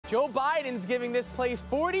Joe Biden's giving this place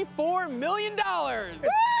 $44 million.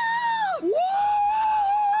 Woo!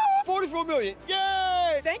 44 million,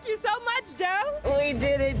 yay! Thank you so much, Joe. We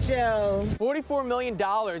did it, Joe. $44 million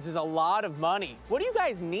is a lot of money. What do you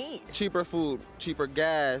guys need? Cheaper food, cheaper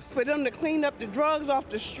gas. For them to clean up the drugs off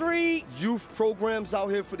the street. Youth programs out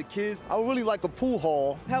here for the kids. I would really like a pool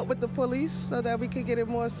hall. Help with the police so that we could get it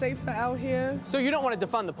more safer out here. So you don't want to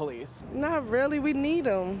defund the police? Not really, we need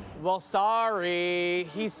them. Well, sorry.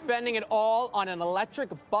 He's spending it all on an electric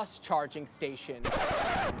bus charging station.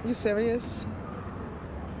 You serious?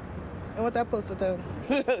 And what that supposed to do?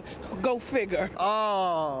 Go figure.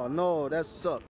 Oh, no, that sucks.